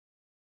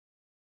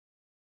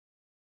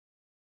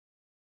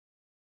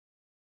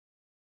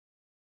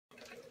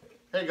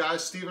Hey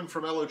guys, Steven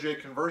from LOJ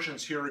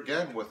Conversions here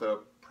again with a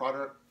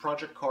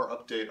project car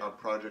update on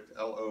project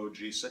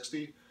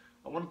LOG60.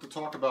 I wanted to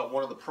talk about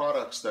one of the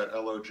products that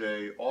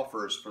LOJ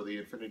offers for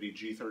the Infiniti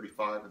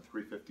G35 and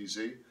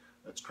 350Z.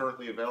 It's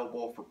currently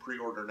available for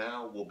pre-order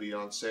now, will be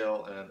on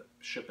sale and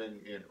shipping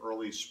in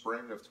early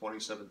spring of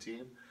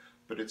 2017,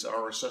 but it's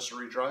our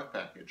accessory drive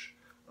package.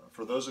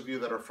 For those of you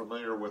that are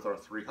familiar with our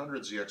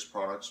 300ZX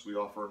products, we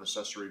offer an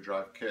accessory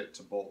drive kit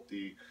to bolt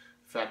the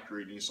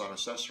factory Nissan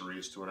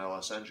accessories to an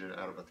LS engine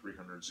out of a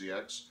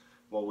 300ZX.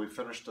 Well, we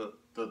finished the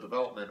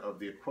development of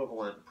the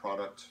equivalent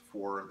product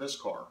for this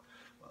car.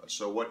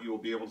 So what you will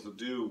be able to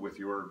do with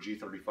your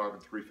G35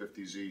 and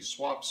 350Z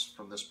swaps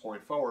from this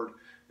point forward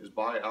is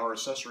buy our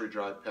accessory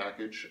drive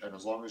package, and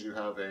as long as you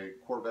have a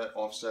Corvette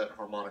offset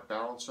harmonic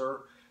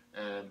balancer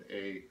and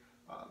a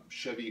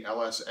Chevy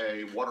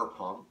LSA water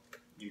pump,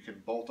 you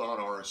can bolt on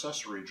our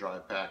accessory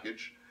drive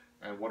package.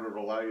 And what it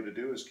will allow you to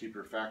do is keep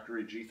your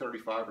factory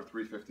G35 or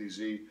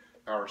 350Z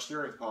power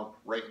steering pump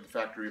right in the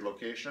factory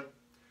location.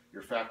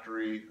 Your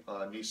factory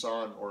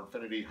Nissan or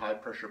Infiniti high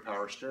pressure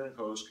power steering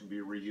hose can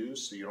be reused,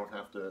 so you don't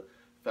have to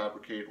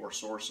fabricate or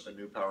source a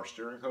new power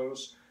steering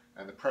hose.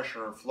 And the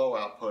pressure and flow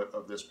output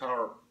of this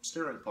power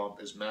steering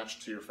pump is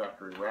matched to your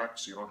factory rack,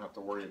 so you don't have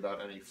to worry about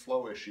any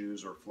flow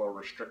issues or flow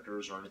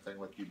restrictors or anything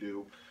like you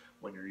do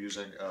when you're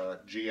using a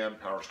GM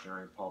power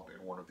steering pump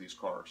in one of these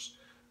cars.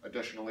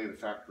 Additionally, the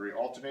factory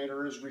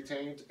alternator is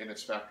retained in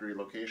its factory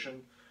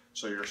location,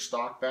 so your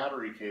stock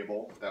battery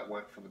cable that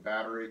went from the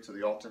battery to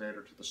the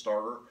alternator to the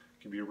starter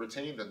can be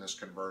retained in this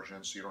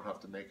conversion, so you don't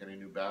have to make any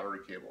new battery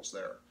cables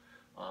there.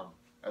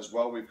 As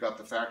well, we've got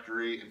the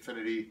factory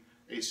Infiniti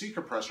AC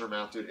compressor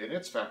mounted in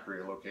its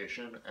factory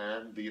location,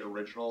 and the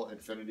original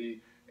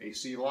Infiniti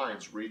AC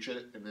lines reach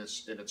it in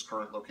its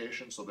current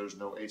location, so there's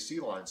no AC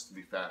lines to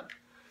be fabbed.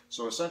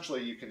 So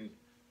essentially, you can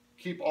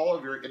keep all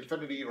of your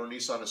Infiniti or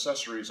Nissan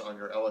accessories on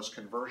your LS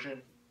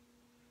conversion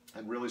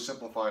and really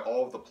simplify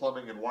all of the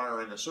plumbing and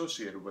wiring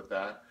associated with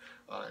that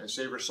and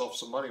save yourself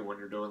some money when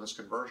you're doing this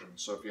conversion.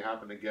 So if you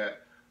happen to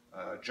get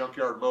a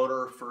junkyard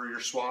motor for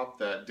your swap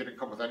that didn't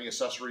come with any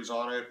accessories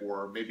on it,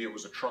 or maybe it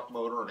was a truck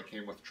motor and it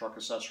came with truck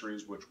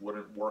accessories which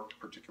wouldn't work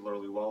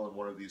particularly well in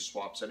one of these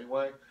swaps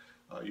anyway,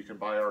 you can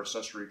buy our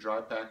accessory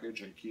drive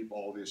package and keep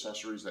all the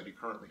accessories that you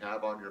currently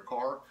have on your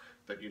car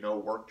that you know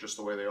work just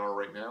the way they are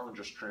right now, and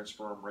just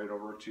transfer them right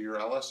over to your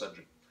LS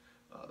engine.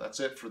 That's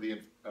it for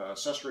the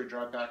accessory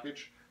drive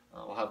package.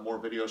 We'll have more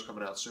videos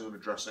coming out soon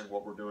addressing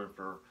what we're doing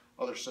for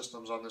other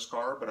systems on this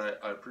car, but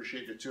I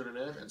appreciate you tuning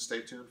in, and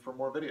stay tuned for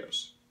more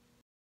videos.